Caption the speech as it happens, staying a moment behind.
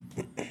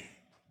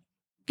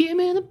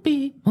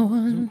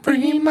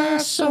my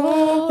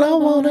soul. I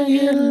wanna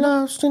get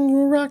lost in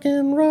rock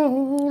and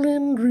roll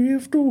and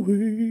drift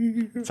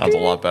away. Sounds a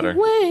lot better.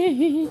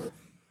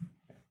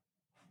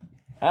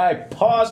 I paused.